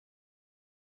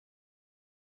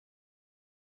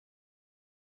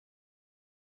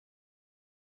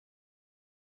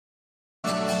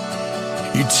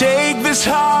You take this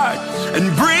heart and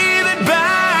breathe it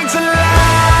back to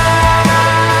life.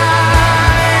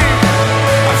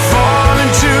 I fall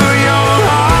into your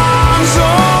arms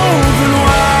open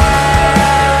wide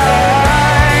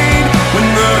when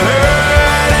the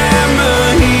hurt and the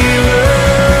healer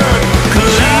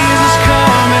Jesus,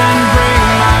 come and break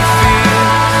my fear,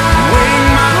 wake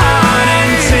my heart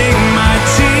and take my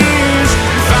tears,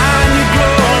 find your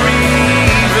glory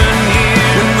even here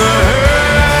when the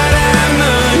hurt and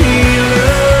the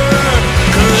healer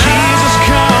Jesus,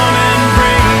 come and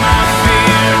break my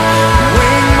fear,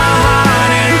 wake my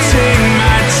heart and take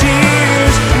my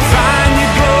tears, find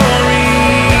your glory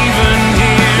even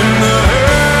here when the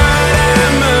hurt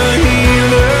and the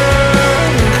healer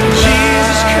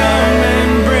Jesus, come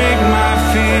and break my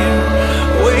fear,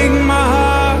 wake my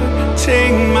heart,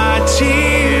 take my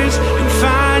tears, and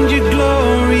find your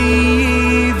glory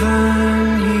even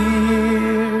here.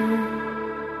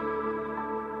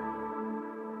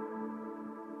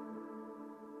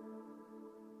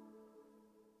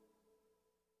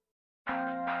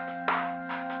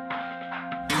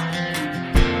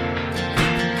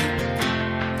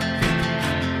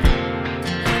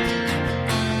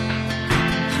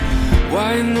 Why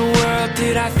in the world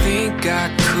did I think I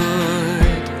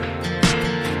could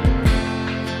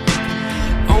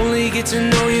only get to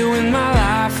know you when my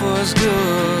life was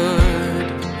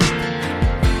good?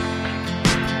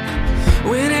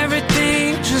 When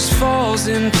everything just falls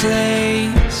in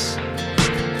place,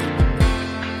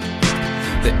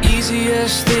 the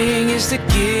easiest thing is to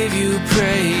give you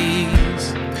praise.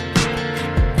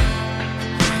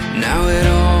 Now it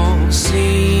all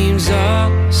seems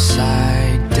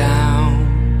upside down,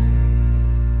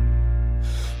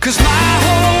 'cause my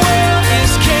whole world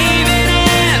is caving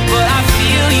in, but I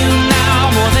feel you now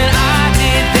more than I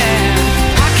did then.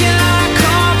 How can I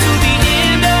come to the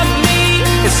end of me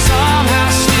and somehow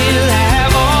still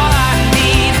have all I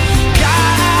need?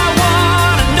 God, I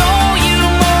wanna know you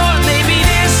more. Maybe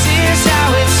this is how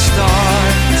it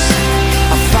starts.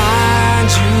 I find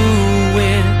you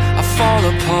when I fall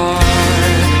apart.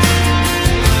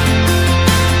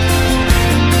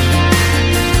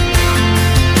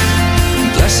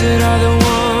 Blessed are the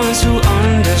ones who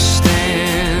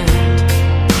understand.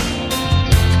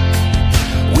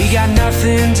 We got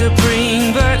nothing to bring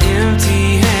but empty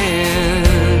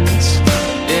hands.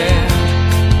 Yeah,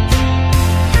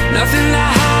 nothing to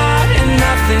hide and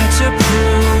nothing to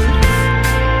prove.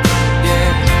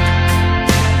 Yeah,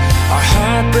 our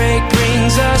heartbreak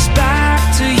brings us back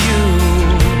to you.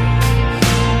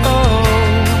 Oh,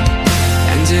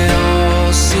 and it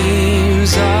all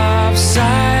seems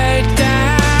upside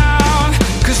down,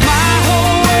 'cause my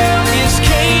whole world is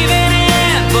caving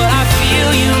in, but I feel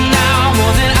you now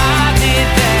more than I did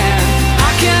then.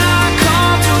 How can I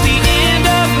come to the end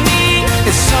of me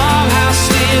and somehow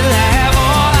still have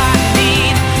all I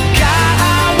need? God,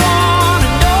 I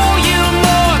wanna know you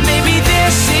more. Maybe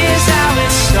this is how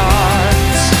it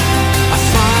starts. I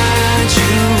find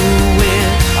you when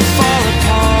I fall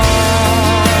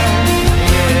apart.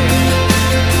 Yeah.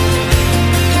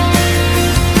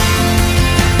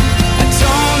 I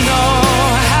don't know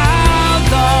how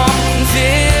long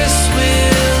this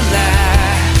will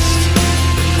last.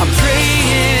 I'm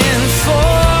praying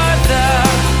for the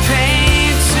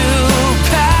pain to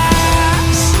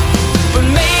pass, but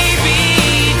maybe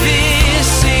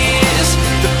this is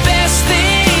the best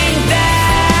thing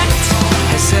that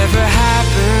has ever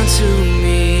happened to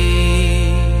me.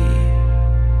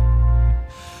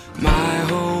 My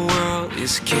whole world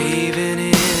is caving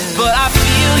in, but I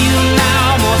feel you now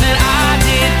more than I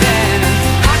did then.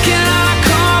 How can I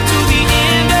come to the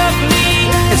end of me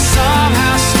and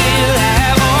somehow still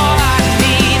have all I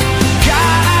need?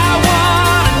 God, I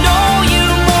wanna know you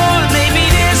more. Maybe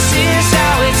this is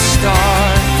how it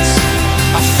starts.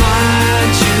 I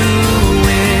find you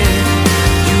when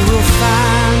you will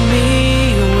find me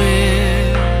when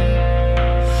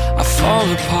I fall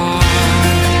apart.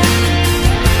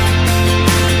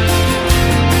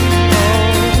 Oh,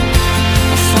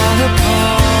 I fall apart.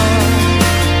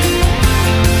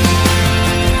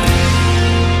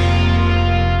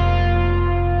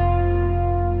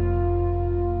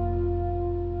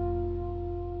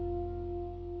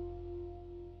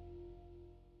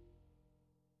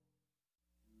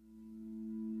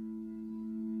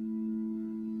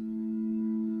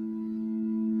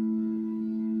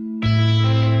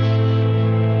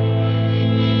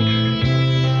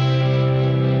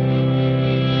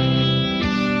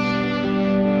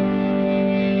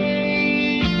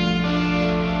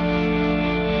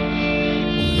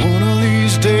 One of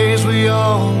these days we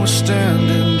all will stand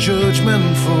in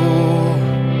judgment for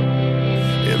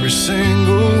every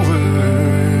single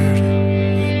word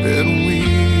that we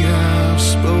have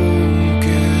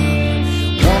spoken.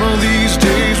 One of these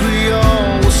days we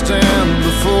all will stand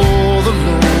before the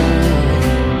Lord,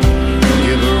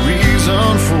 give a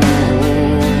reason for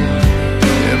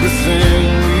everything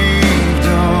we've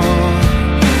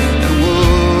done. And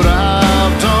what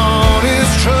I've done is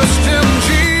trust in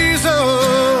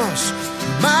Jesus,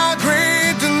 my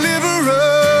great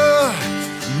deliverer,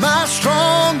 my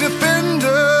strong defender,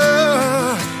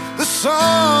 the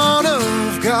Son of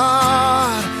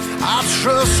God. I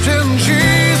trust in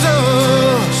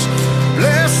Jesus,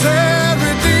 blessed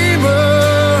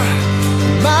Redeemer,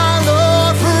 my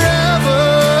Lord forever,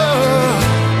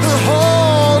 the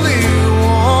Holy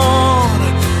One,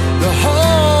 the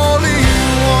Holy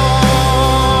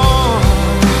One.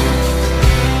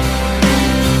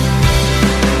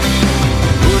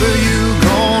 What are you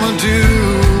gonna do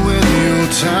when your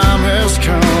time has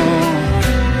come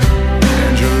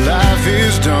and your life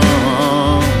is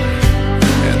done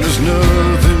and there's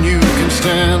nothing you can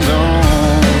stand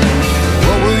on?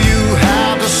 What will you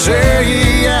have to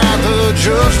say at the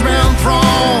judgment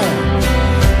throne?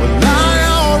 Well, I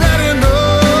already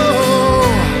know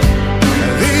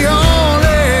the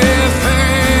only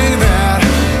thing that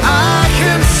I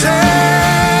can say.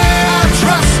 I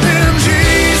trust in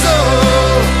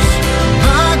Jesus,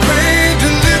 my great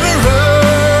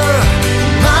deliverer,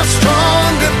 my strong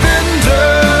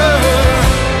defender,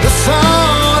 the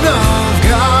Son of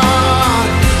God.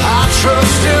 I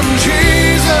trust in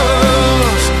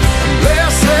Jesus,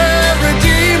 blessed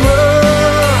Redeemer,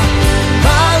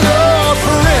 my Lord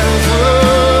forever,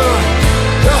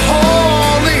 the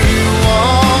Holy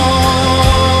One.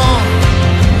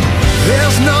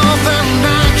 There's nothing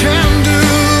I can do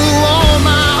on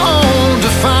my own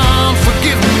to find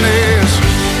forgiveness.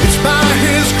 It's by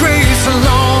His grace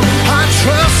alone. I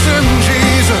trust in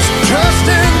Jesus, trust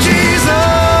in Jesus.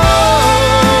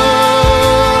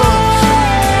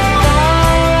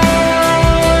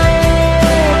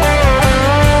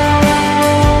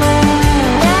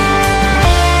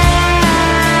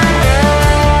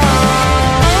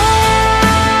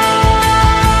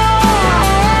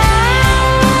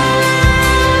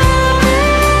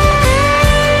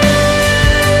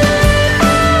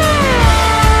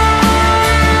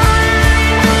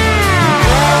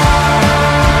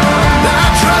 I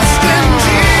trust in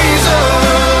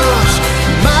Jesus,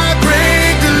 my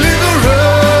great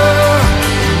deliverer,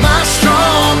 my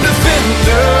strong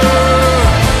defender,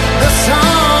 the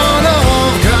Son of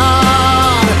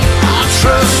God. I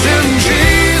trust in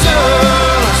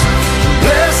Jesus,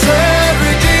 blessed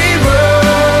Redeemer,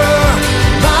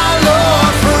 my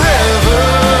Lord forever,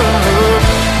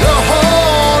 the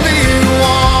Holy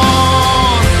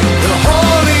One, the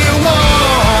Holy One.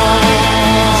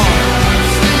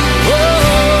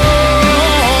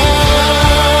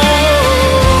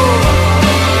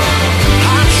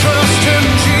 I trust in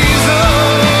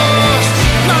Jesus,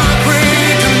 my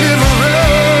great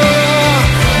deliverer,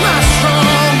 my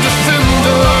strong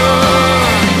defender,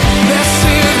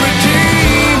 blessed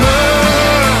Redeemer,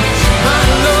 my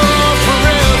Lord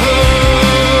forever.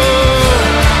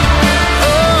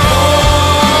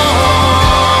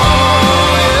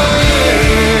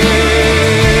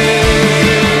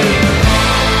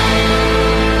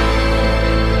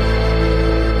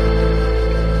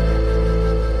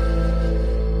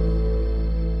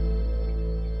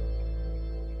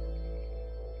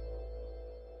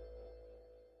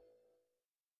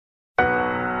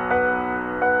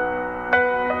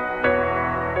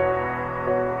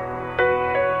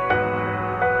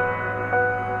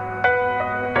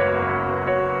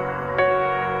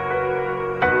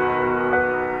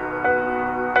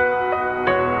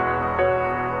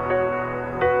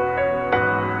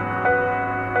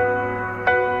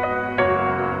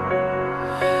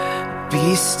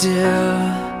 Be still,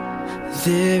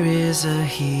 there is a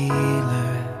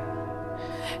healer.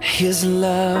 His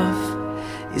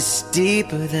love is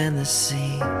deeper than the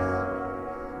sea.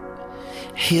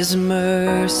 His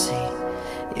mercy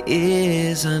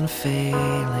is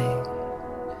unfailing.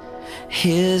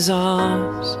 His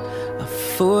arms a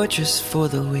fortress for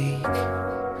the weak.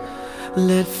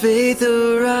 Let faith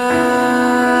arise.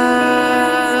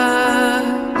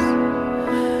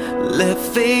 Let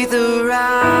faith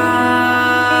arise.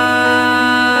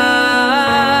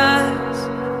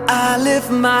 I lift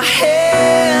my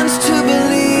hands to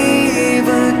believe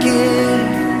again.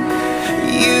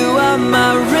 You are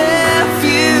my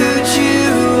refuge, you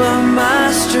are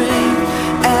my strength.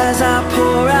 As I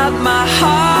pour out my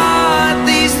heart,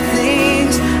 these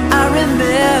things I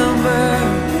remember.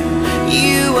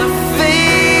 You are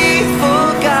faithful,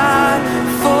 God,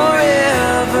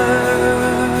 forever.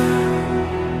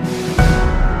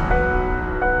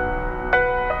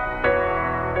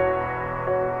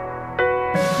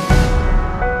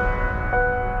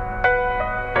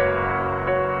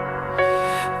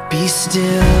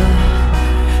 still,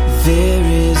 there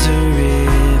is a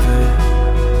river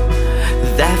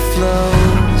that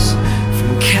flows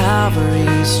from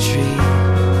Calvary's tree,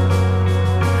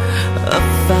 a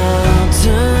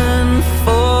fountain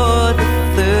for the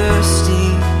thirsty,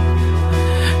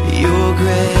 your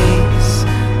grace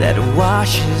that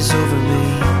washes over me.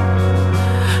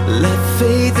 Let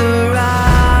faith arise.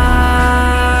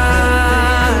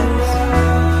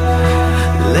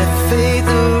 Let faith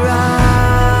arise.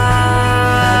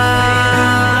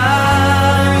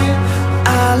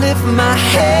 I lift my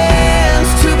hands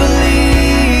to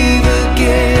believe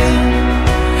again.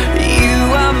 You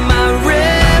are my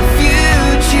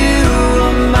refuge, you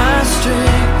are my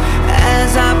strength.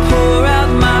 As I pour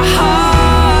out my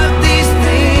heart, these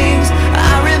things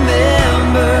I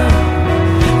remember.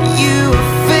 You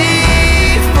are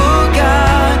faithful,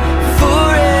 God,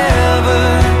 forever.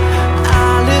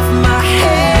 I lift my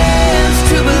hands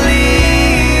to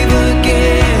believe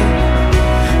again.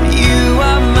 You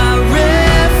are my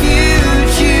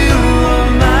refuge, you are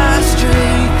my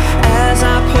strength. As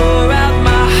I pour out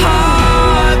my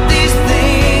heart, these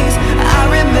things I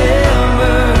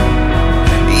remember.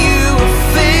 You are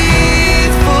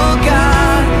faithful,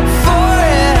 God,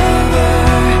 forever.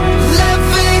 Let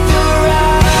faith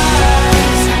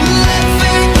arise. Let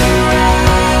faith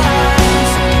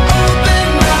arise. Open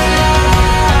my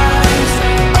eyes.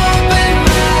 Open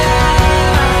my eyes.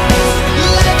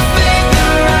 Let faith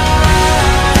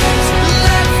arise.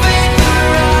 Let faith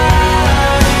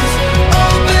arise.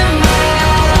 Open my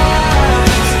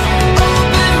eyes.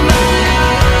 Open my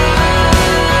eyes.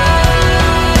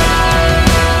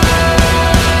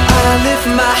 I lift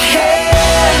my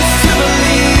hands to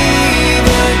believe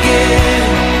again.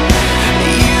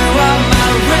 You are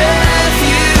my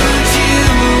refuge, you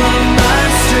are my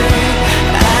strength.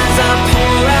 As I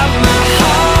pour out my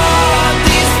heart,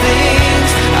 these things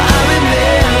I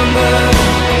remember.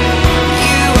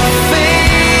 You are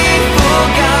faithful,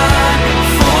 God,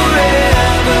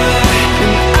 forever.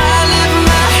 And I lift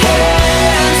my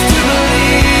hands to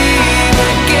believe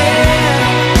again.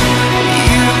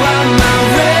 You are my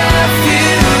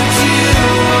refuge, you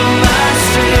are my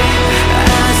strength.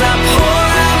 As I pour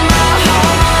out my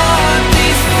heart,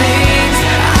 these things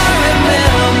I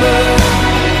remember.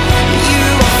 You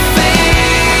are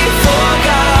faithful,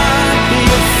 God,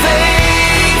 you're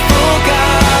faithful,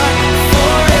 God,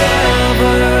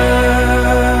 forever.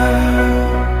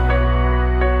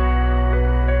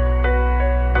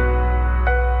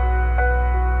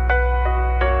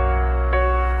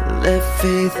 Let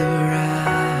faith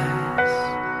arise.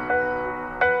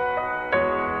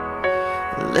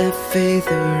 Let faith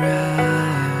arise.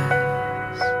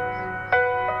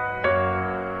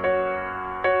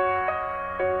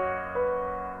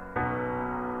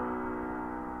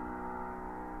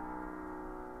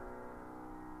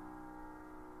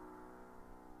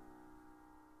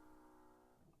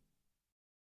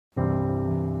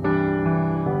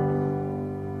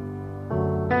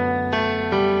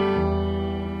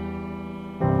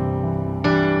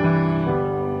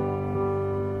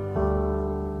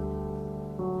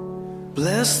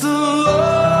 Bless the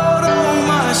Lord, oh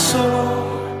my soul,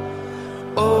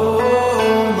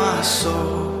 oh my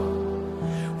soul.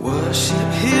 Worship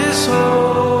His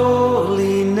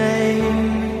holy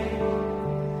name.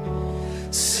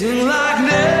 Sing like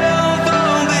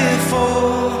never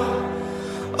before,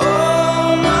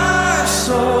 oh my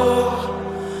soul.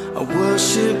 I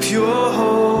worship Your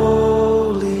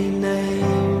holy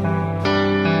name.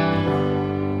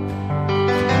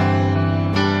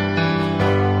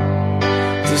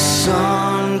 The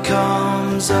sun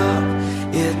comes up,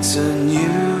 it's a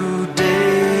new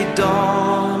day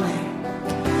dawning.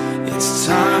 It's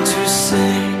time to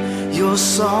sing Your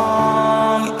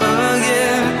song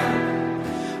again.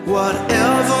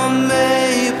 Whatever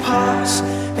may pass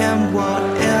and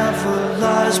whatever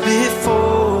lies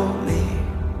before me,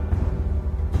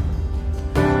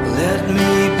 let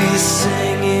me be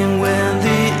singing when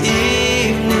the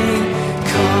evening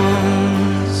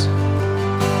comes.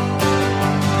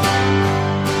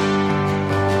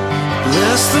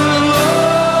 Bless the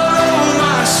Lord, oh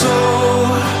my soul,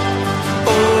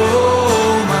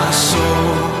 oh my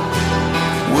soul.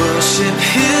 Worship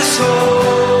His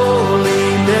holy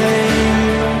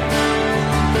name.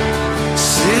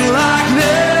 Sing like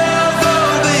never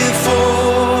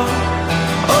before,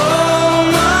 oh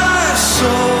my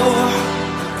soul.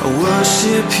 I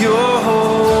worship Your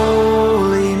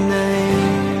holy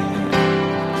name.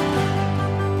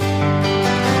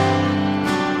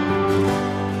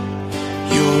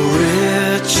 You're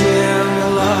rich in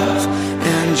love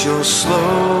and You're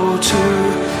slow to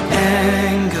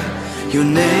anger. Your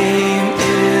name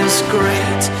is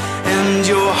great and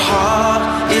your heart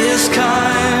is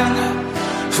kind.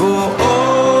 For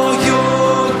all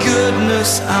your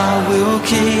goodness I will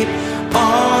keep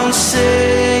on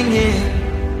singing.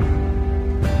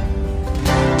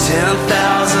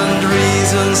 10,000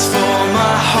 reasons for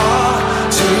my heart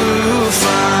to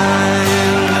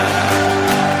find.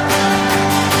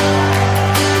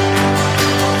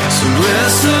 So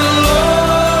bless the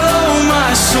Lord, oh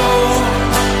my soul,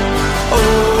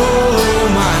 oh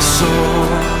my soul.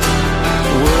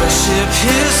 Worship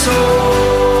His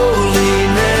holy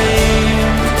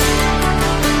name.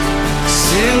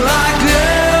 Sing like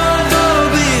never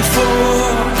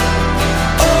before.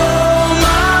 Oh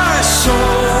my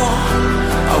soul,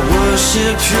 I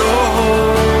worship your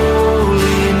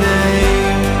holy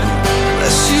name.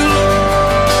 Bless you, Lord.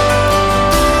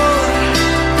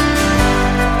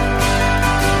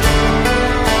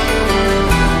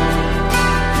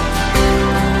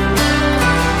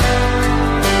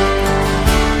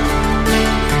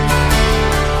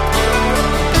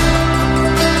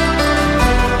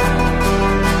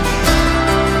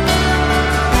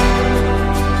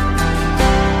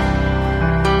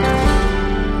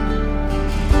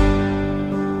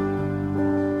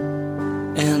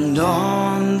 And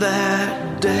on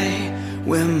that day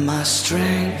when my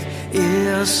strength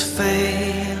is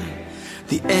failing,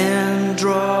 the end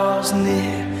draws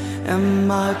near and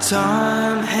my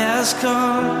time has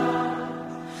come,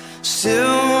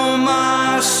 still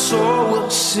my soul will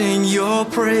sing your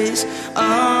praise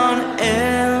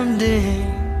unending.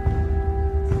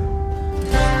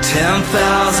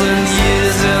 10,000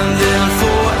 years and then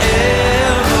forevermore.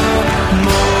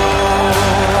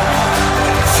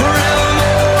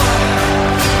 Forevermore.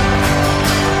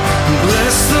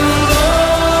 Bless the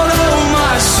Lord, oh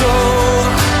my soul,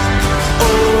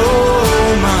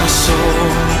 oh my soul.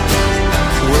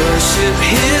 Worship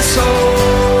His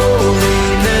holy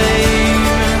name.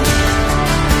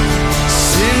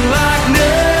 Sing like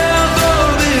never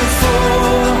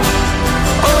before.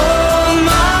 Oh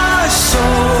my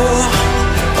soul,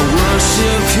 I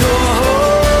worship your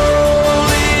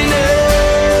holy name.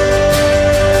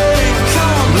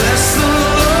 Come on, bless the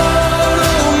Lord,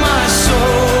 oh my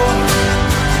soul,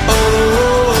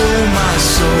 oh my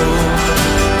soul.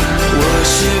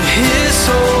 Worship His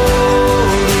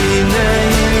holy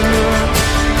name.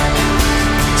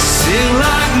 Sing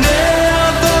like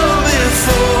never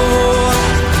before.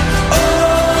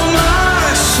 Oh my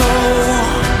soul,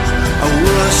 I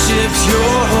worship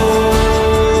your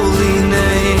holy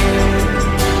name.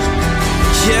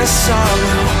 Yes, I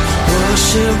will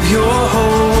worship your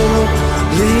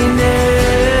holy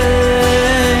name.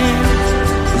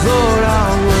 Lord, I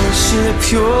worship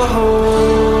your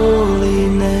holy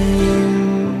name.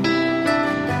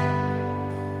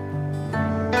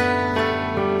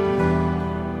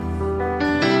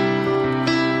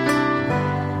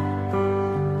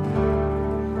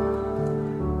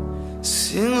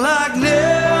 Sing like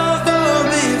never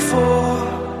before.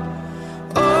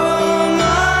 Oh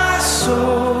my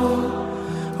soul,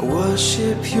 I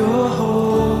worship your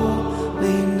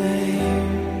holy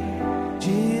name.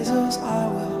 Jesus, I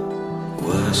will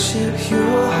worship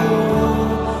your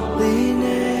holy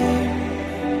name.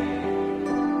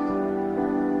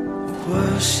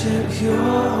 Worship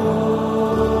your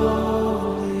holy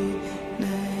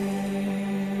name.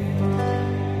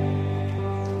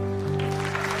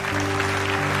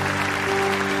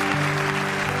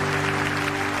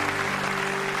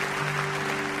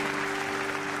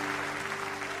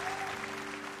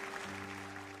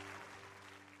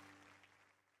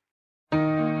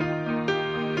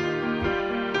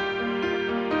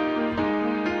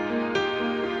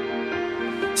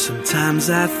 Sometimes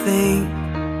I think,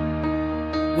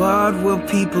 what will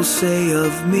people say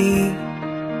of me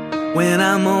when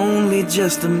I'm only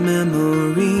just a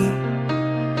memory?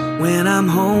 When I'm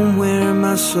home where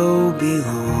my soul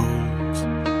belongs.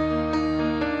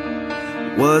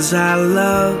 Was I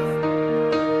loved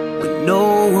when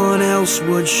no one else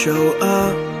would show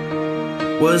up?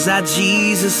 Was I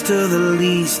Jesus to the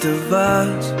least of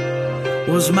us?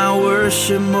 Was my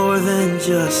worship more than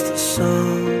just a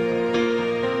song?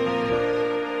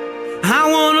 I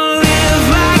wanna live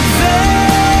like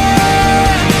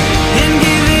that and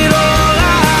give it all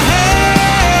I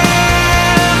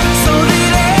have, so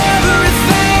that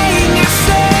everything I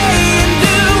say and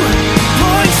do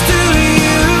points to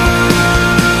you.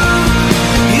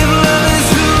 If love is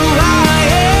who I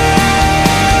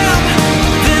am,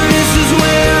 then this is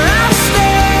where I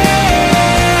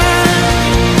stand.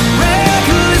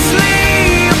 Recklessly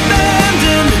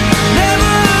abandoned,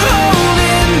 never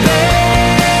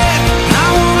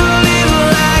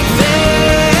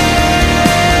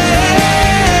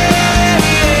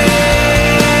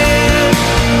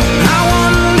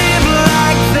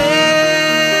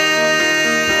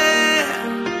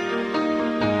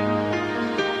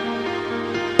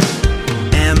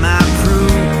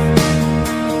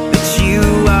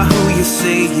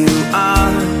you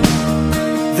are,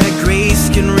 that grace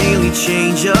can really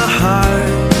change a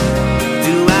heart.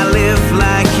 Do I live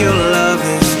like your love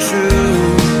is true?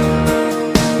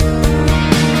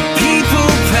 People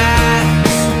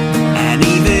pass, and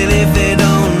even if they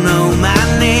don't know my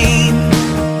name,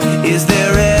 is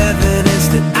there evidence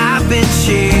that I've been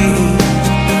changed?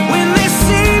 When they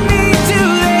see me, do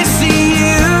they see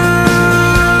you?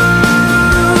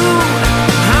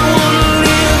 I wanna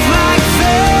live like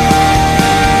that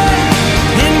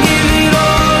and give it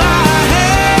all I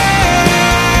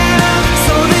have,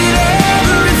 so that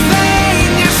everything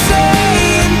you say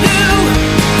and do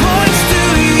points to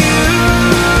you.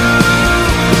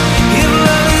 If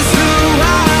love is who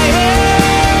I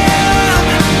am,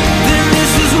 then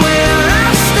this is where I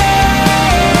stand.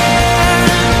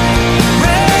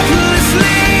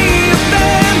 Recklessly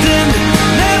abandoned,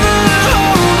 never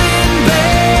holding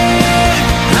back.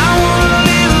 I wanna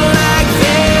live like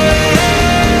that.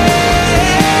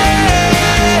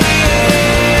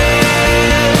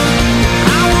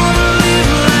 I wanna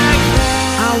live like that.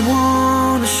 I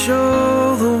wanna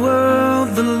show the world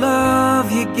the love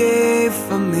you gave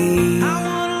for me. I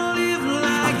wanna live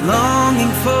like I'm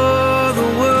longing for the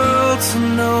world to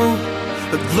know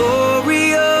the glory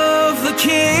of the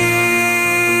King.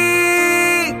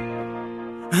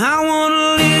 I wanna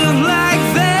live like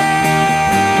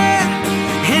that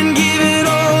and give it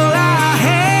all I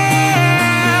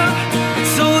have,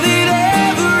 so that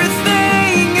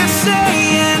everything I say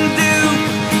and do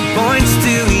points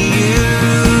to you.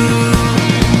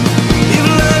 If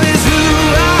love is who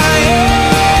I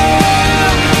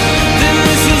am, then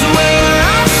this is where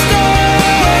I stand.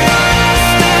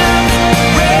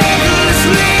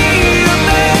 Recklessly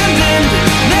abandoned,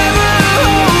 never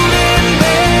holding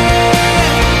back.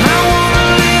 I wanna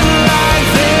live like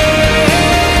that.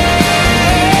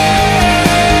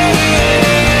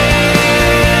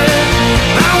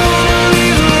 I wanna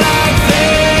live like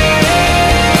that.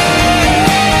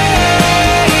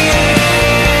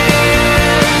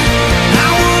 I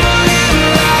wanna live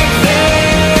like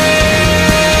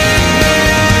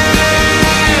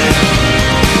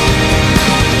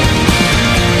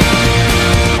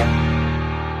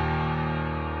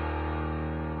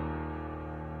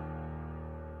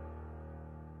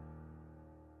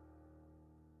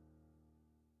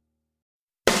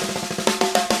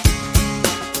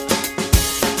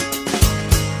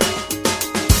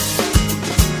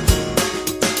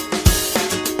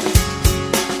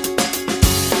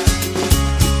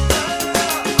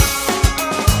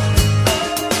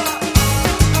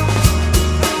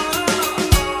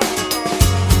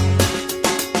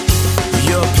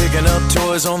You're picking up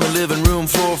toys on the living room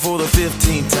floor for the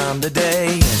 15th time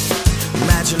today.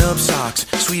 Matching up socks,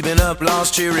 sweeping up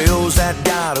lost Cheerios that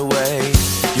got away.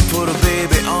 You put a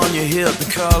baby on your hip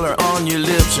and color on your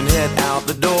lips and head out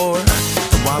the door.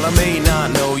 And while I may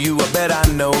not know you, I bet I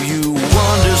know you.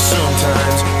 Wonder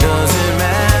sometimes, does it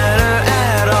matter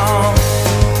at all?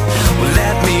 Well,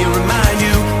 let me remind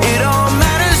you, it all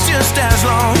matters just as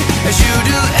long as you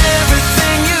do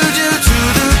everything you do to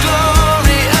the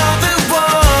glory of the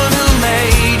one who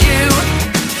made you.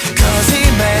 'Cause he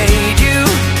made you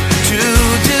to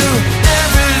do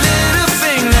every little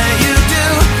thing that you do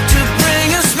to bring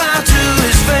a smile to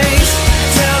his face.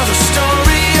 Tell the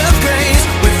story of grace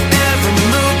with every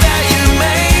move that you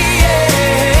make,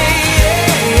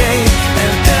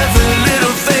 and every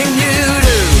little thing you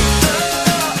do.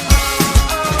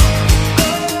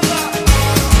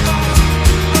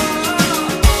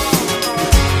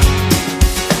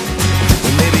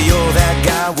 Well, maybe you're that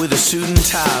guy with a suit and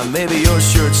tie. Maybe your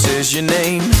shirt says your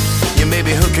name. You may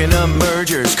be hooking up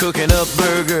mergers, cooking up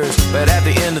burgers, but at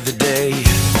the end of the day,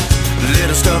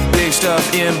 little stuff, big stuff,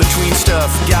 in between stuff,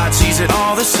 God sees it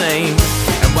all the same.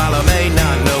 And while I may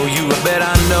not know you, I bet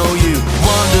I know you.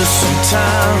 Wonder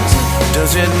sometimes,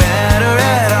 does it matter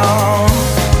at all?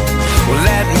 Well,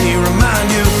 let me remind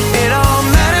you, it all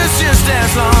matters just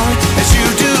as long as you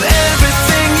do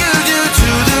everything you do to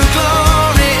the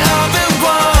glory of the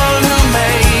one who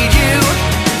made you.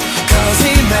 'Cause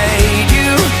he made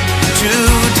you to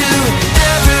do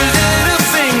every little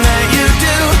thing that you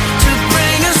do to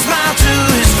bring a smile to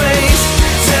his face.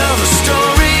 Tell the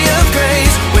story of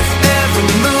grace with every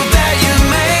move that you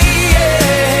make,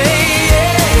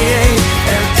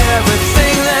 and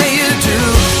everything that you do.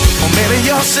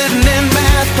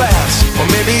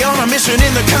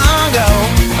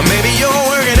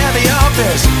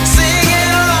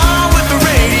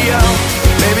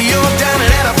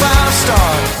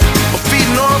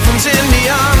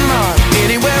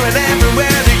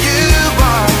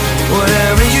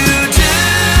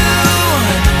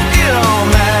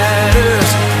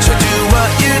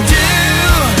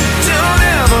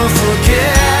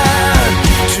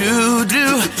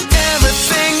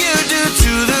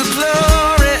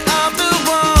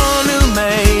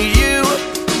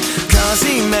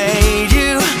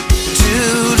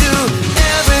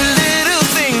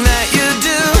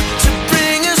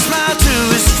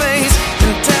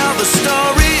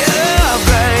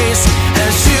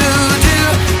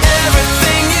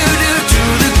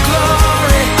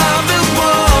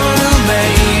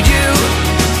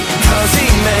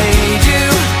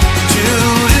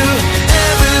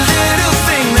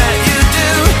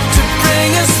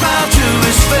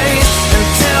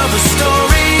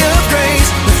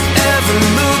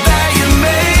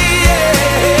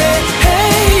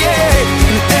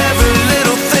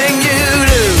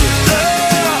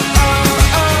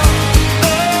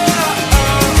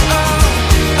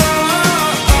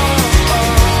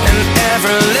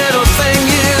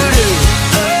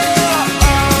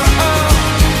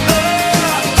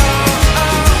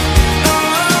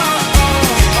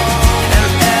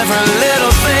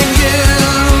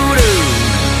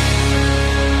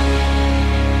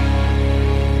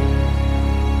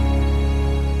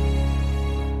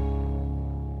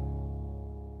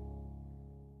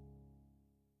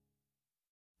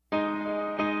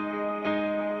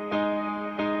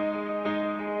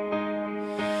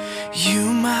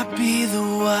 You might be the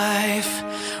wife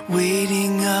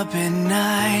waiting up at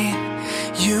night.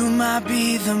 You might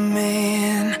be the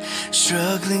man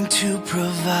struggling to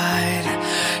provide,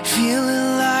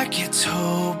 feeling like it's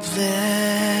hopeless.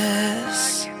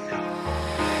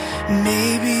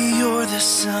 Maybe you're the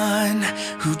son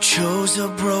who chose a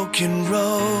broken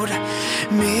road.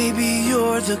 Maybe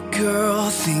you're the girl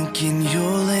thinking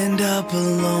you'll end up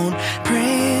alone,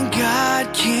 praying,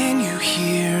 God, can you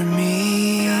hear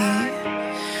me?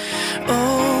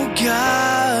 Oh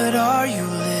God, are you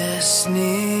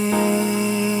listening?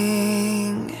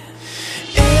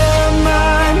 Am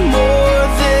I more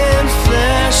than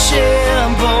flesh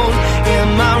and bone?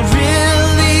 Am I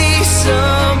really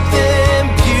something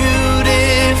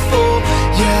beautiful?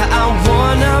 Yeah, I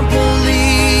wanna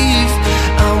believe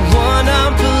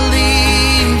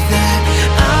that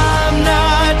I'm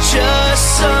not just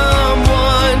some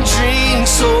wandering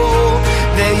soul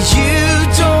that you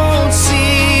don't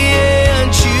see and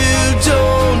you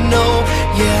don't know.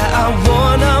 Yeah, I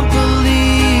wanna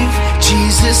believe.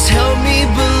 Jesus, help me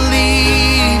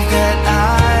believe that I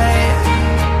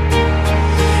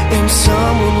am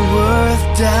someone worth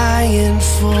dying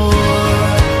for.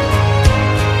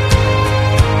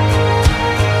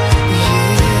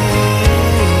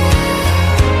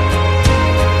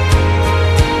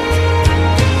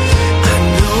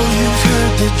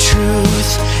 The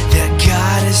truth that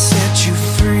God has set you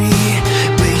free,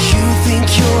 but you think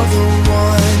you're the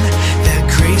one that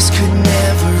grace could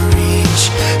never reach.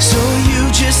 So you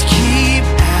just keep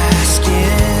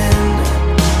asking,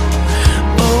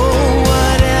 oh,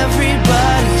 what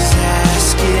everybody's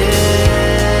asking.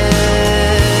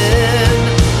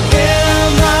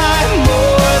 Am I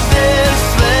more than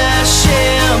flesh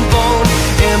and bone?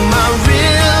 Am I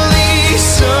really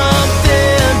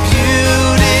something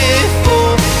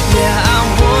beautiful? Yeah, I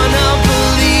wanna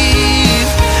believe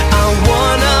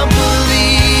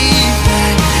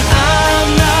that I'm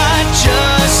not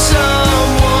just some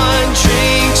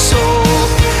wandering soul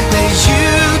that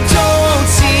you don't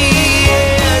see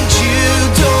and you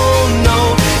don't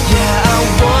know. Yeah, I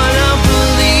wanna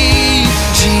believe.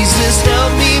 Jesus,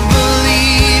 help me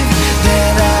believe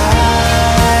that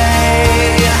I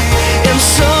am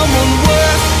someone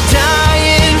worth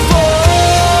dying for.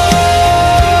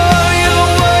 You're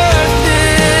worth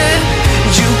it.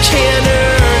 You can't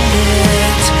earn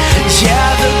it. Yeah,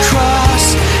 the cross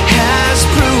has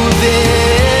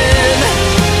proven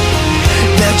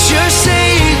that you're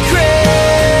sacred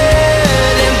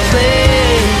and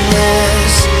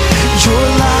blameless. Your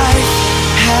life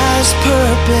has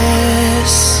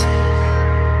purpose.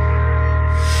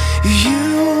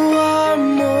 You are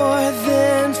more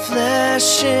than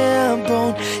flesh and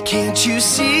bone. Can't you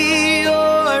see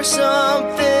you're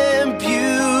something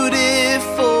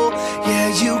beautiful? Yeah,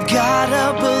 you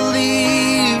gotta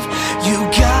believe. You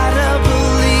gotta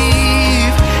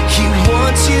believe. He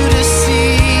wants you to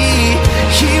see.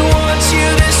 He wants you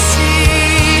to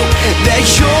see that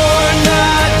you're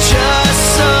not just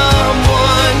some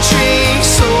wandering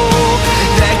soul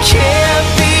that can't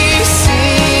be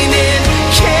seen and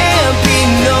can't be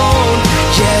known.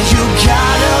 Yeah, you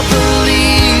gotta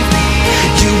believe.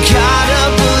 You gotta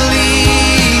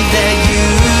believe that you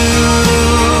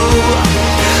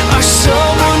are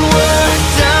someone worth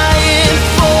dying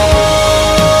for.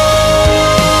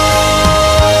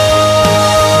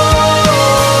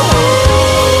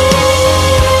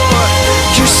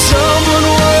 You're someone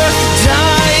worth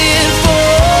dying for.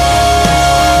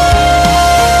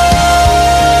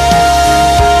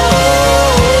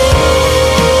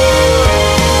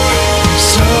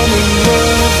 Someone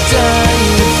worth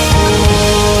dying for.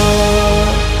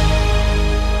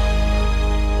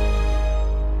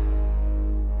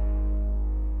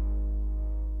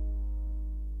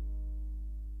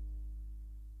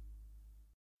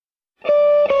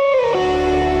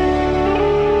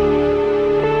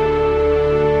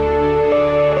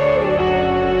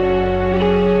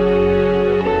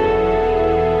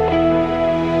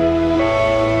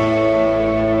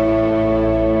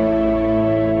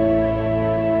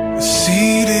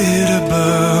 Seated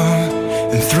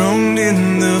above, enthroned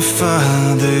in the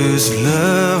Father's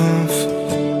love,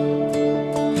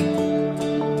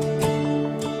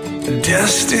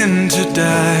 destined to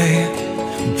die,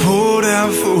 poured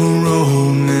out for all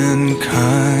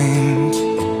mankind.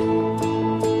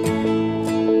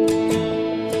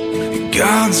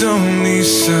 God's only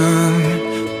Son,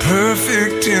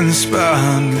 perfect and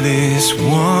spotless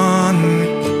one.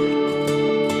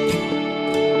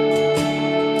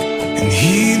 And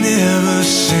he never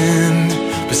sinned,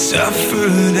 but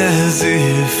suffered as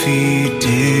if he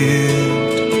did.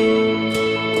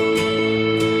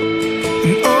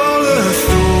 And all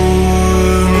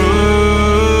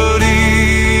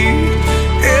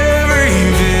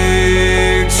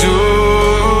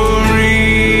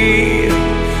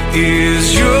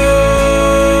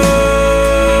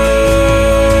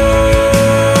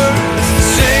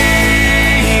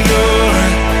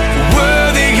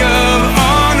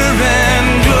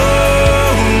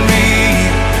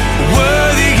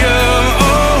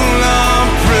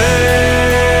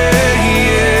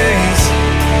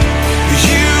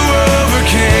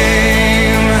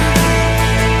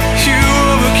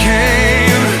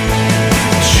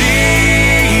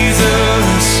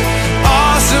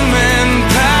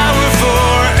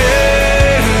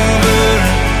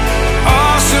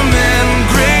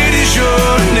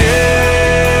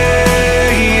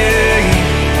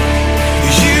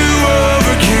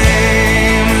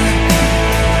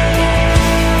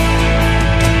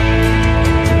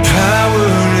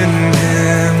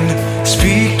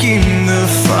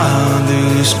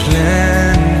this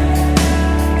plan.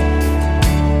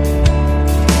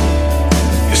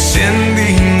 You're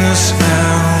sending us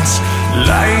out,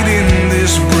 light in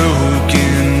this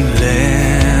broken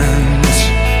land.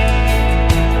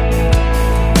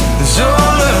 There's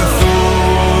all authority,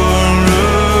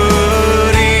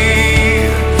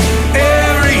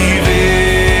 every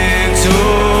victory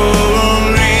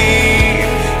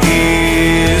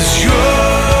is yours.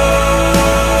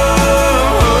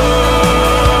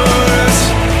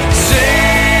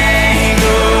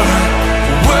 Savior,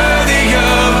 worthy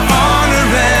of honor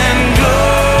and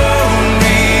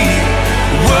glory,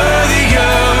 worthy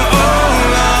of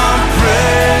all our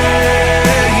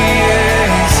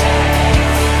praise.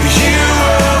 You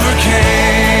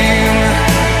overcame,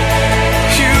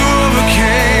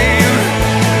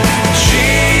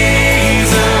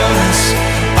 Jesus,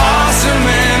 awesome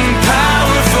and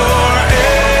powerful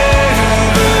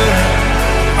forever.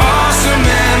 Awesome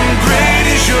and great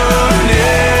is your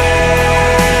name.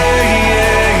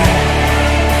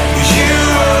 You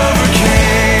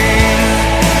overcame,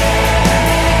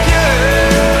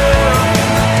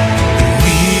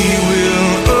 We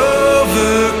will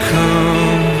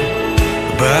overcome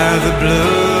by the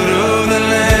blood of the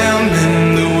Lamb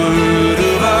and the word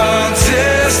of our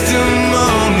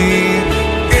testimony.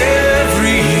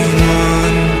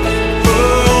 Everyone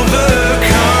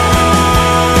overcome.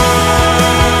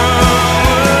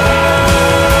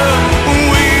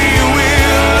 We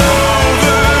will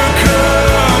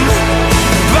overcome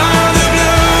by the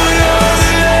blood of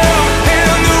the Lamb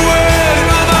and the word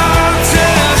of our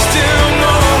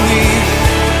testimony.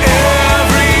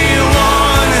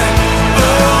 Everyone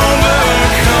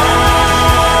overcome.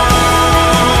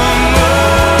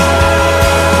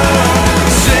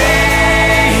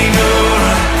 Savior,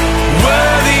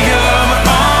 worthy of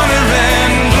honor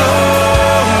and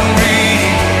glory,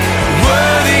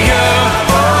 worthy of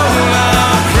all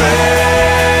our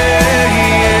praise.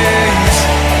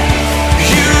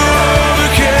 You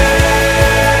overcame,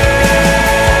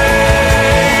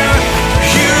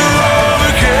 you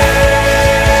overcame,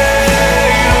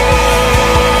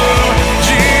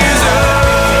 Jesus,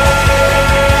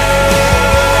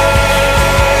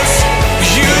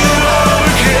 you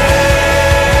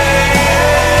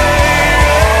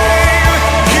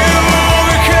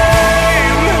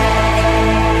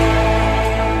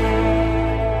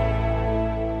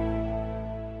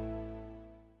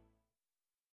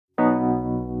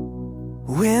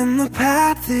When the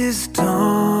path is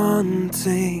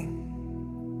daunting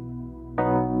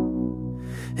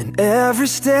and every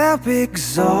step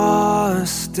exhausting,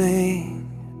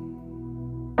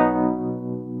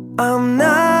 I'm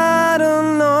not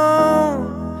alone,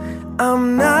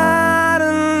 I'm not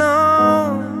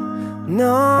alone,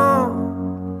 no,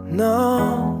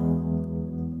 no.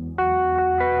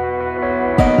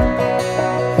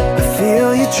 I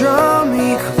feel you draw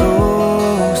me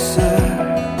closer,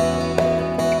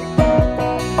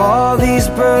 all these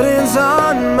burdens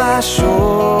on my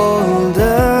shoulder.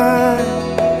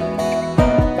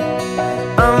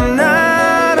 I'm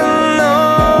not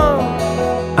alone,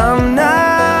 I'm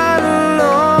not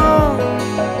alone.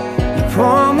 You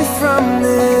pull me from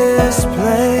this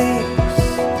place.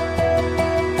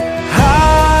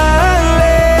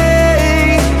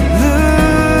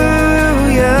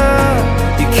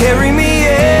 Hallelujah, you carry me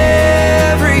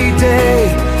every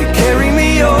day, you carry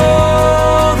me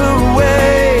all the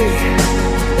way.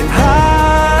 And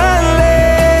hallelujah,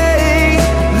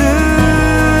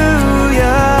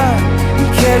 you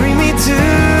carry me to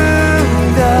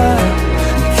the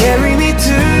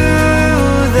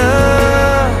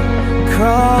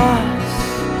cross.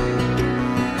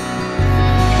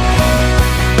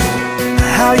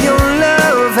 How your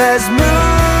love has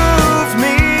moved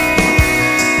me,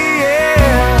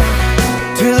 yeah,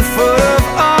 to the full of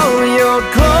all your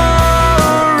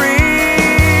glory.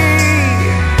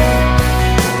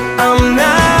 I'm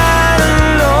not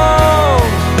alone,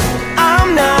 I'm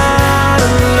not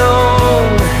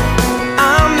alone,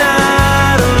 I'm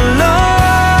not alone.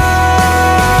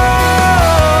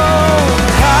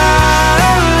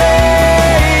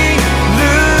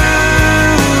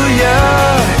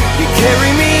 Hallelujah, you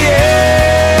carry me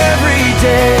every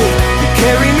day, you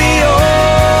carry me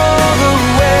all the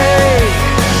way.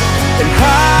 And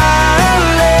hallelujah,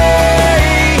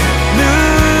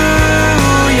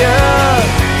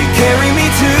 you carry me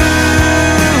to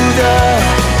the,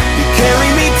 you carry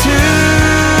me to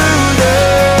the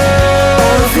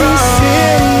all of these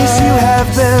cities you have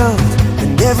built,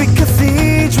 and every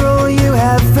cathedral you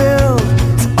have filled.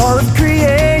 To all of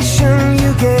creation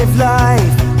you gave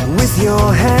life with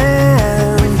your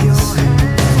hands,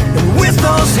 and with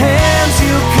those hands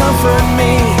you comfort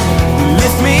me.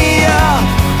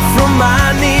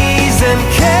 and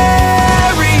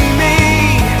carry me.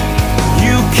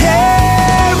 You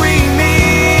carry me.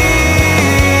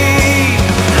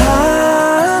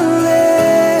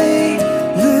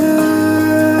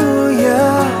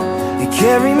 Hallelujah. You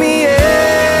carry me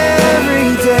every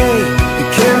day. You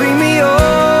carry me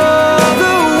all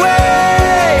the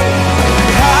way.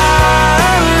 Hallelujah.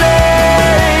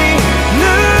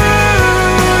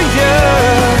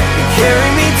 You carry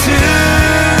me to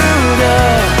the,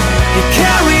 you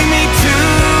carry me to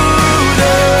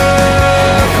the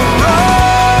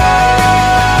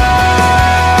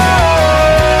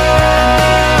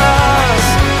cross.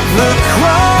 The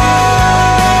cross.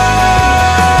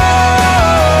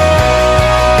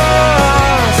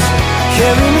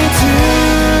 Carry me to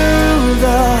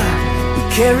the, you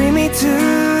carry me to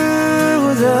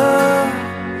the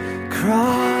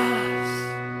cross.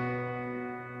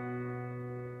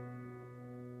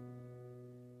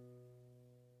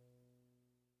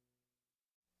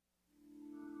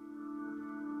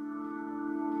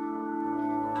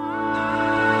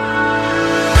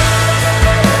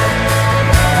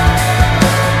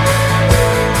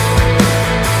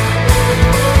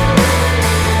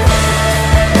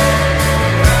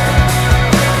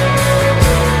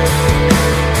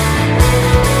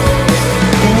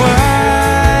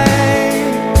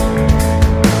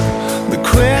 The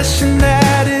question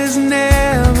that is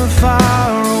never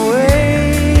far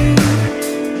away,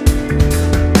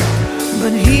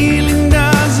 but healing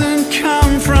doesn't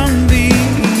come from the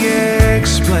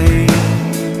explained.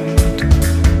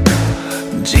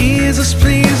 Jesus,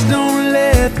 please don't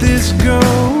let this go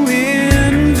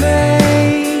in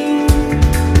vain.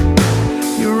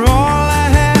 You're all I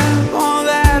have, all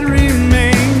that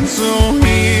remains. So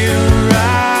here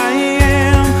I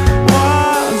am,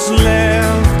 what's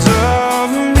left of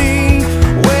me,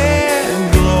 where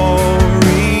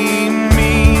glory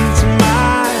meets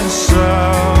my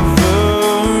suffering.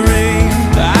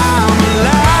 I'm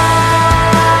alive,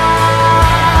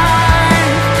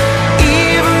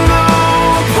 even though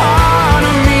a part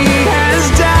of me has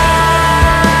died.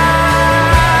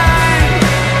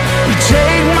 You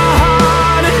take my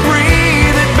heart and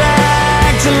breathe it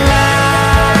back to life.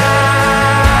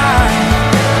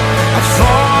 I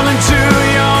fall into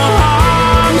your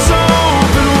arms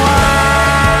open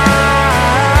wide,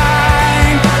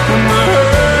 when the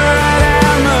hurt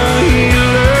and the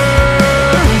healer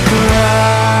collide.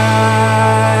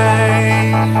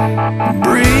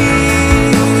 Breathe.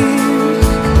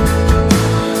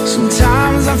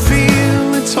 Sometimes I feel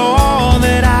it's all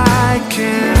that I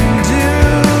can do.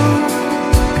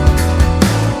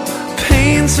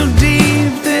 Pain so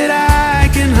deep that I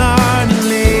can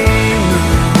hardly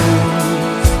move.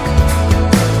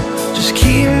 Just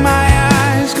keep my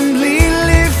eyes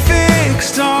completely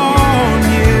fixed on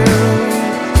you.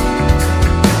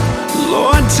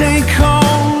 Lord, take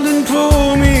hold and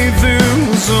pull me through.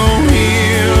 So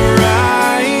here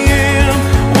I am,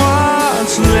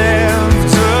 what's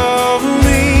left of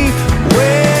me,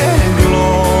 where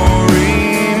glory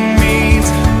meets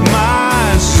my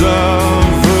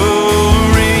suffering.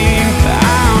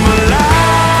 I'm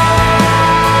alive,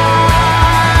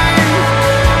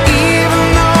 even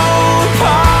though a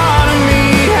part of me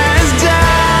has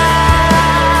died.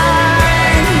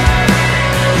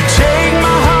 You take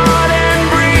my heart and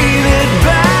breathe it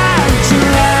back to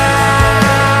life.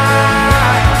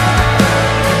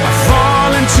 I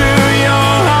fall into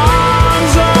your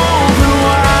arms open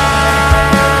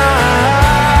wide,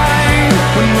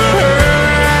 when the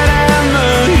hurt and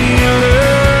the healer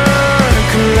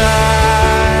collide.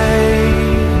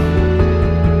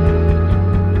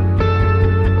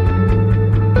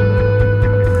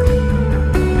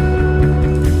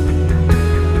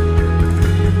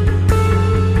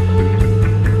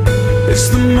 It's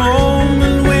the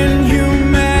moment when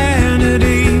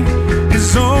humanity is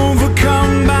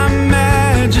overcome by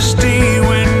majesty,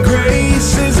 when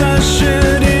grace is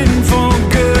ushered in for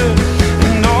good,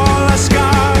 and all our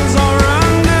scars are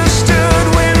understood,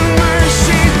 when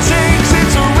mercy takes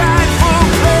its rightful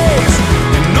place,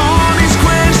 and all these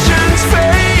questions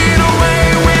fade away,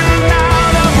 when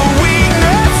out of our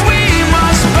weakness we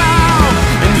must bow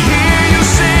and hear you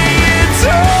say it's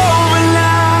over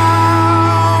now.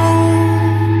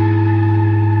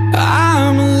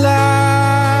 I'm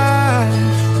alive,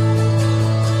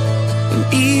 and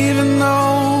even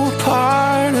though a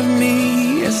part of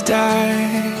me has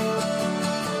died,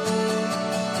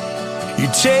 you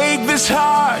take this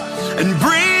heart and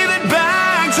breathe it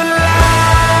back to life.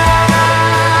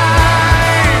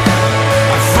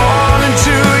 I fall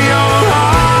into your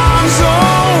arms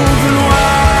open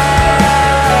wide,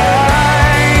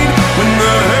 when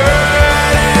the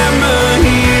hurt and the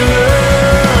healer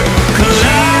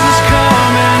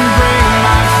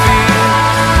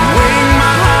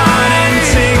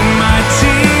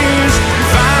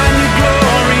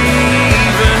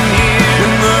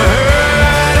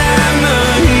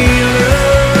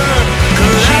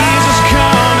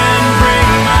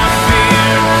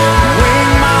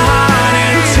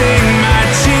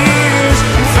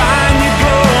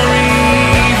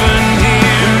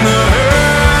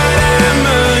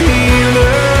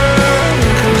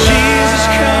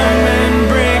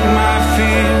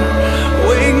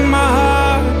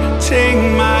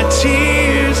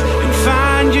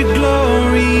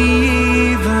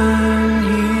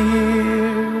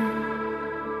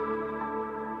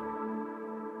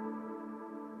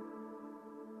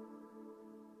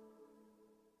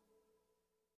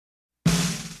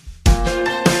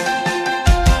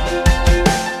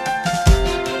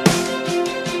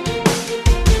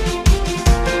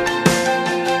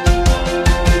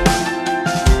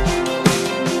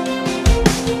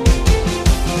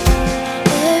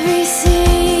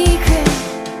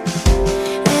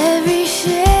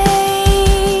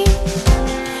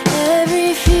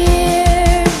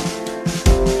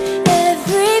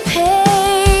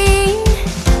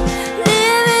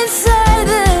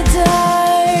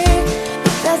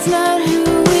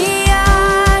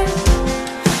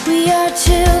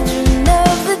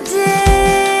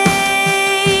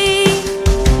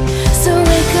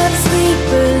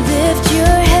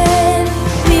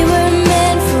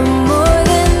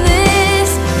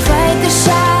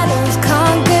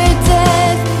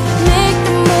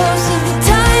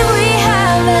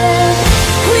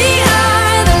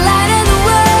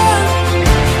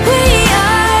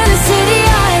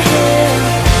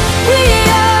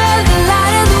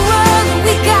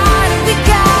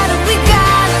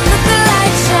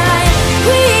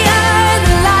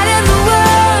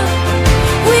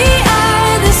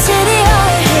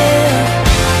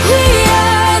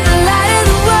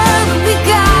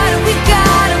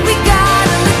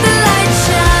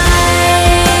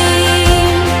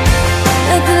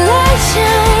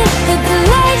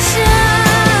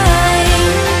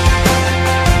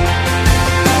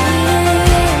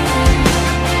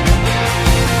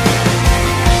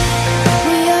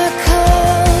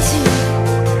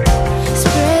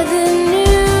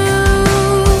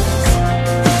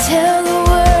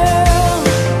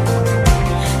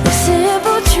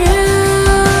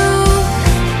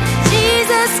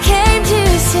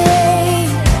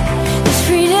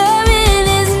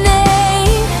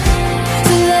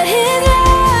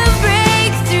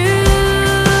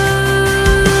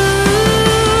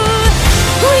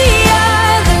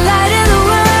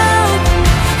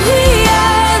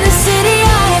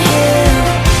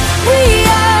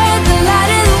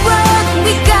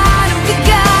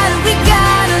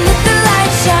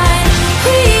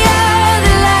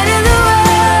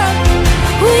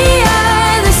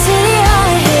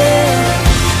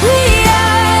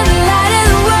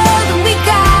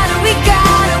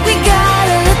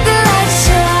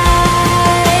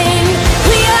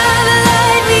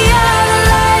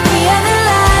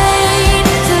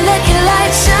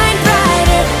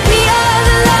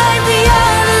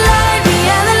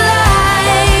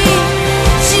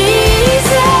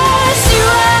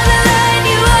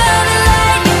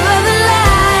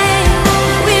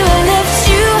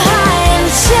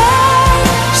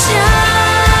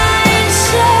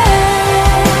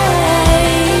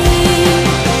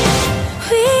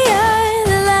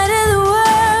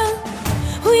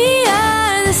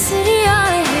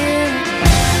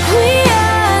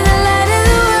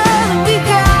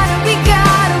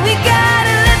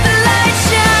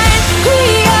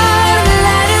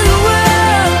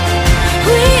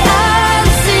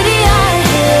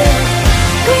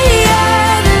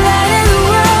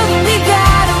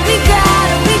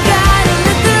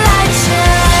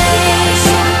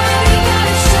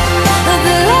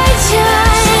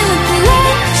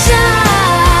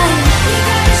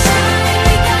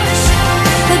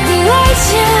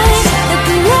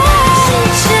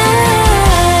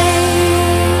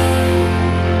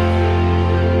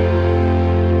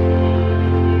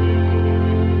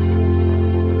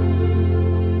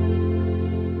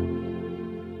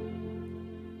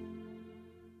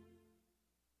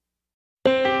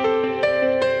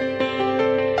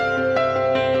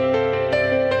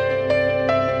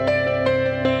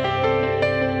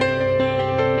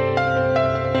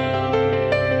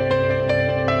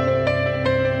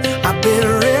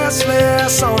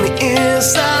restless on the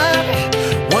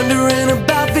inside, wondering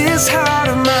about this heart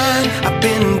of mine. I've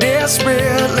been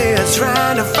desperately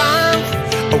trying to find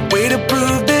a way to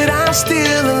prove that I'm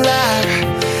still alive.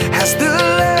 Has the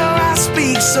love I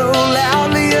speak so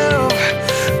loudly of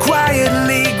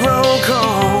quietly grown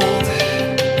cold?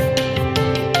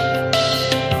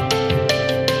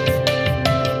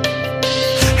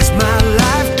 Has my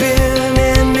life been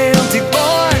an empty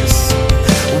voice?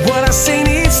 What I say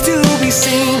needs to be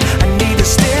seen. I need to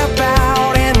step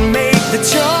out and make the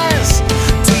choice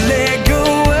to let go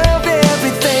of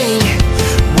everything.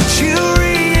 Would you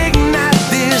reignite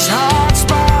this heart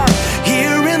spark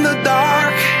here in the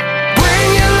dark? Bring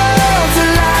your love to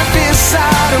life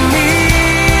inside of me.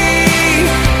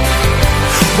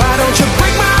 Why don't you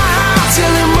break my heart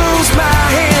till it moves my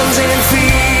hands and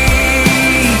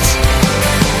feet?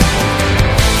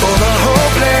 For the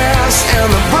hopeless and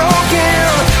the broken,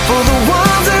 for the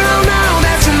ones that don't know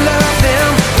that you love them,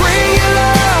 bring your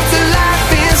love to life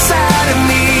inside of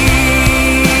me.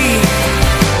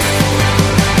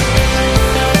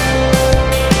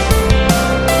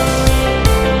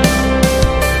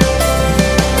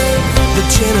 The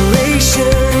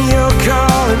generation you're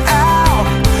calling out,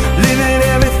 living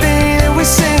everything that we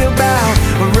sing about,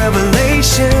 a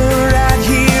revelation right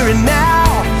here and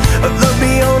now, a love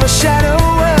beyond a shadow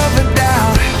of a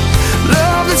doubt.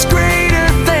 Love that's greater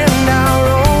than our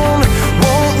own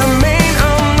won't remain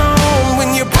unknown. When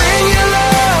you bring your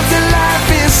love to life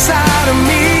inside of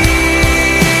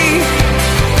me,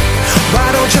 why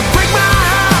don't you break my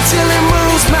heart till it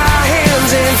moves my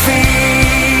hands and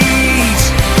feet?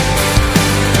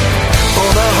 For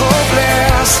the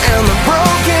hopeless and the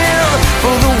broken,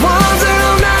 for the ones that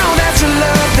don't know that you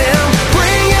love them,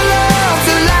 bring your love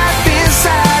to life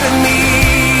inside of me.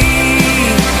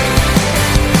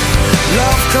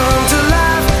 Love come to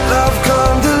life, love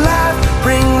come to life,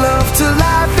 bring love to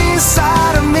life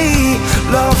inside of me.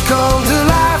 Love come to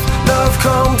life, love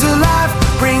come to life,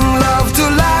 bring love to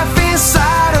life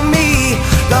inside of me.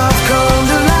 Love come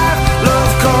to life,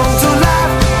 love come to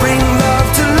life, bring love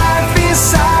to life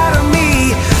inside of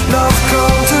me. Love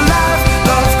come to life,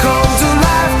 love come to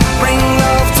life, bring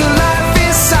love to life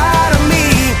inside of me.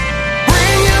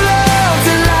 Bring your love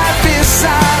to life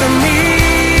inside of me.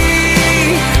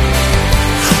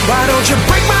 Why don't you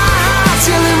break my heart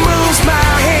till it moves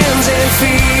my hands and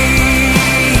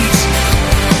feet?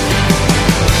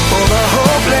 For the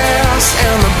hopeless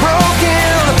and the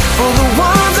broken, for the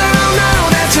ones that don't know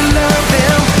that you love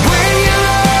them, bring your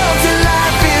love to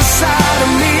life inside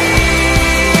of me.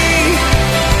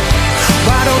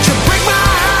 Why don't you break my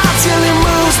heart till it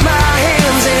moves my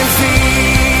hands and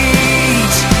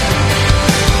feet?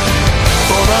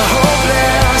 For the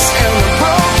hopeless and the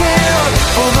broken,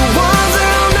 for the ones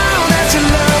that don't know that you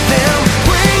love them,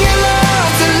 bring your love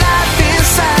to life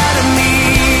inside of me.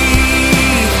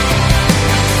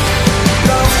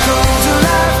 Love come to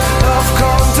life, love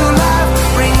come to life,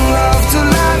 bring love to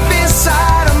life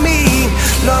inside of me.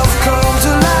 Love come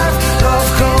to life, love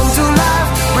come to life,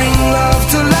 bring love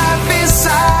to life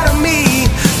inside of me.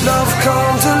 Love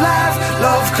come to life,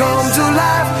 love come to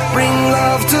life, bring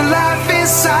love to life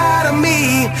inside of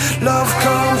me. Love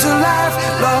come to life,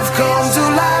 love come to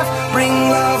life, bring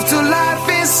love to life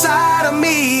inside of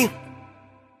me.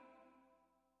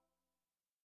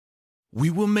 We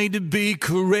were made to be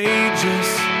courageous.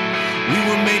 We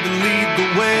were made to lead the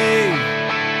way.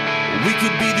 We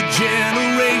could be the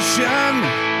generation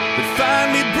that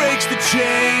finally breaks the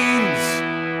chains.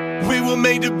 We were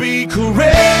made to be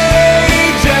courageous.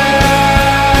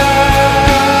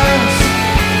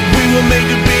 We were made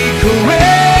to be courageous.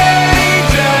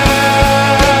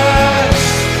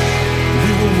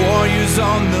 We were warriors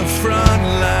on the front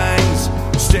lines,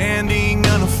 standing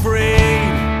unafraid.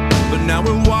 But now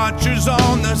we're watchers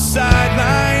on the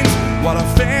sidelines while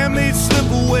our families slip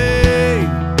away.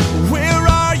 Where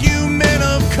are you, men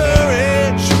of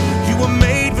courage? You were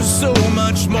made for so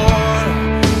much more.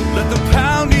 Let the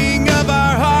pounding of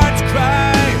our hearts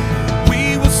cry,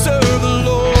 we will serve the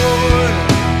Lord.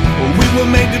 We were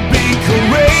made to be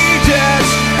courageous.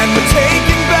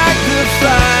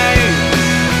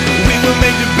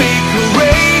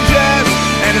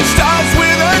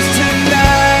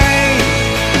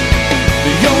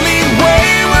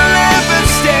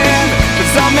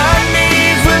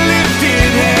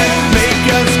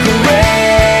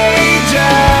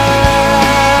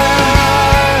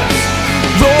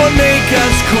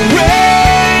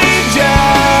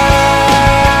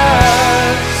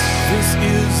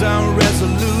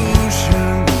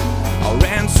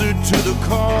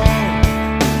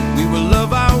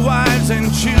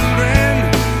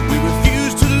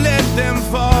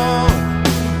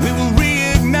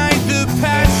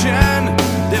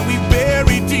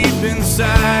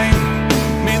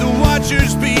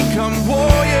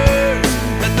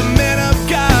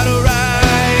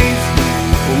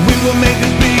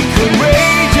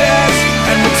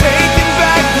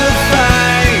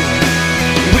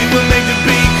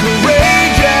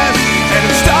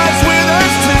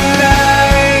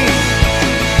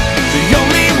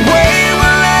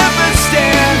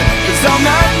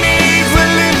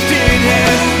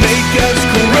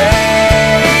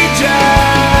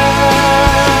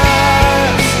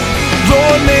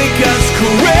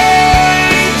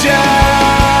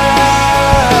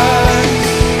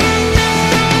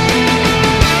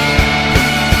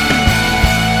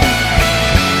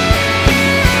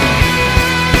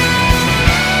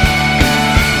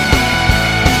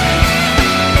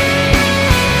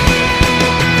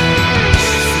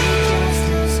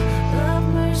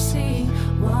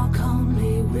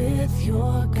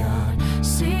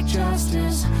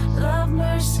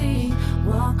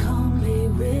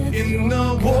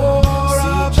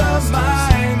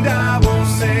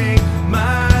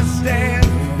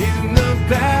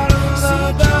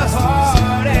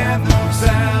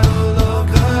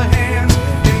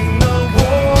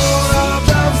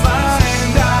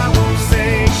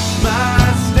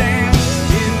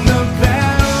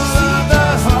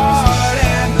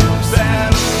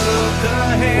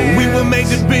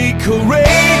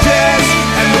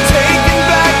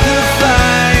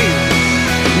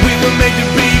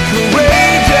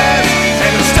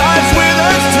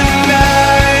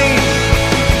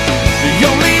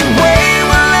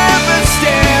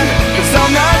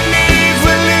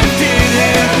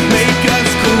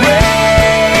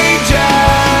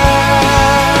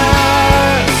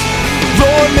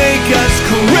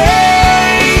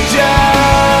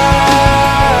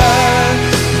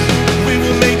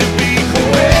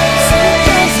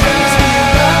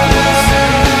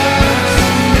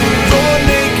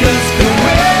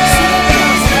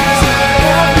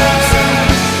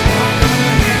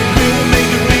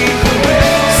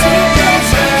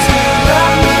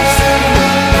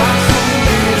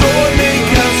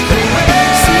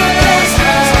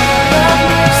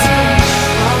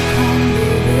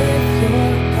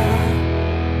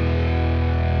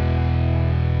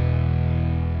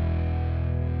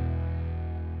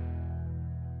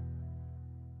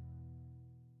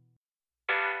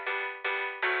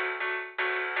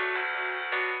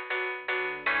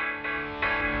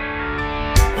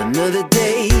 Another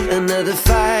day, another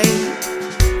fight.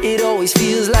 It always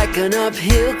feels like an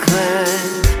uphill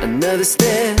climb. Another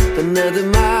step, another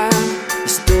mile. The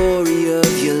story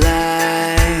of your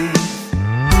life.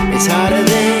 It's harder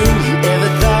than you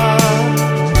ever thought,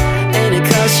 and it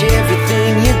costs you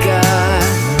everything you got.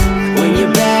 When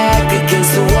you're back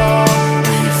against the wall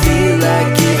and you feel like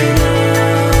giving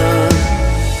up.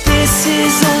 This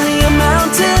is only a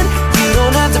mountain. You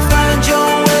don't have to find your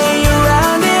way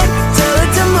around it. Tell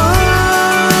it to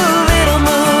move, it'll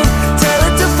move. Tell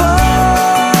it to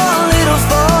fall, it'll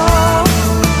fall.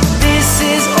 This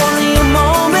is only a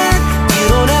moment. You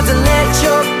don't have to let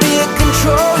your fear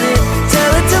control it.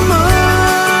 Tell it to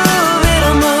move,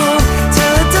 it'll move.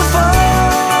 Tell it to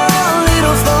fall,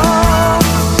 it'll fall.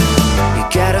 You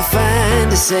gotta find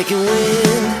a second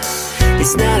wind.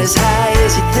 It's not as high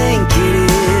as you think it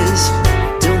is.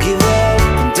 Don't give up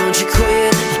and don't you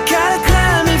quit. You gotta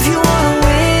climb if you wanna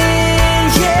win,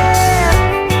 yeah.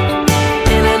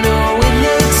 And I know it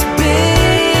looks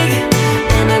big,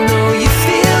 and I know you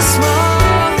feel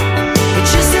small, but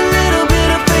just a little bit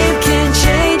of faith can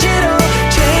change it all,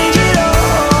 change it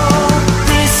all.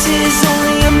 This is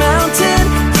only a mountain.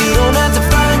 You don't have to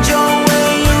find your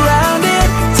way around it.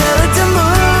 Tell it to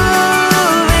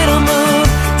move, it'll move.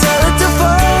 Tell it to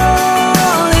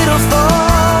fall, it'll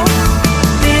fall.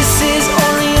 This is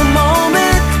only a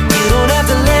moment. You don't have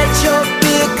to let your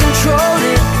fear control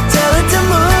it. Tell it to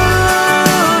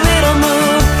move, it'll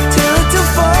move. Tell it to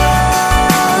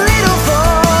fall, it'll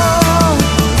fall.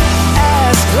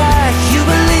 Ask like you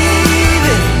believe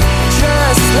it.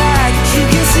 Trust like you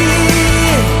can see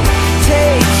it.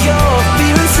 Take your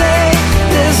fear and say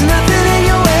there's nothing in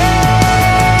your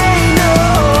way, no.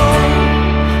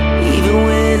 Even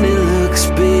when it looks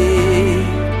big,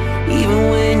 even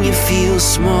when you feel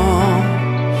small,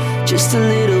 just a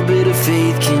little bit of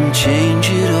faith can change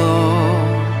it all.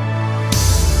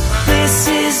 This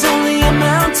is only a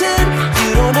mountain. You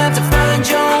don't have to find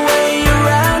your way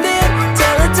around it.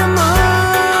 Tell it to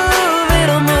move,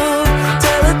 it'll move.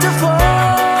 Tell it to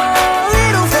fall,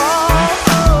 it'll fall.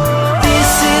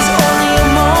 This is only a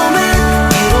moment.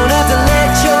 You don't have to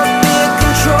let your fear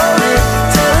control it.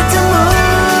 Tell it to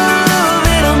move,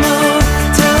 it'll move.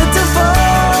 Tell it to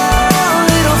fall,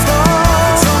 it'll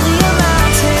fall. It's only a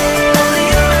mountain, only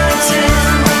a mountain,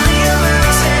 only a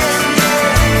mountain.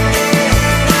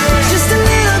 Just a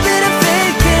little bit of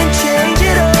faith can change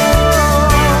it all.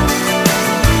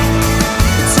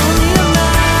 It's only a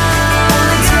mountain,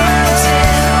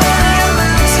 only a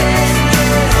mountain.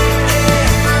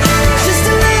 Just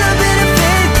a little bit of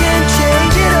faith can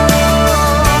change it all.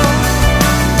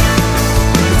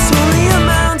 It's only a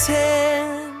mountain.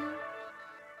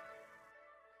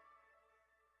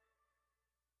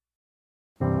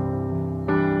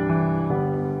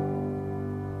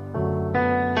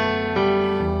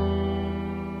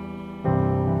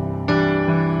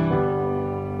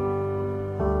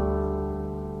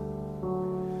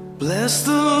 Bless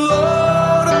the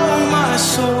Lord, oh my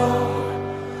soul,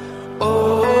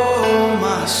 oh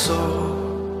my soul.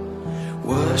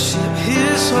 Worship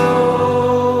His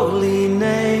holy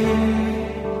name.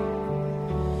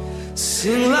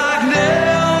 Sing like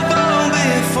never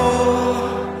before,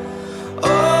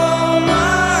 oh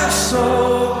my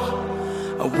soul.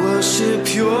 I worship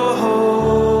Your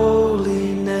holy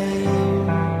name.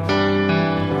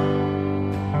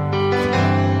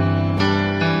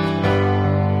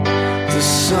 The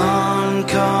sun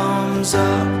comes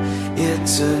up,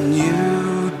 it's a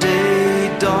new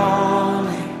day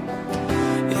dawning.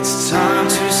 It's time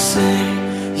to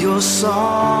sing Your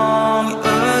song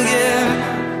again.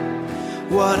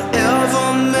 Whatever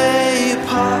may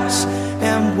pass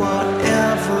and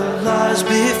whatever lies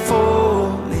before,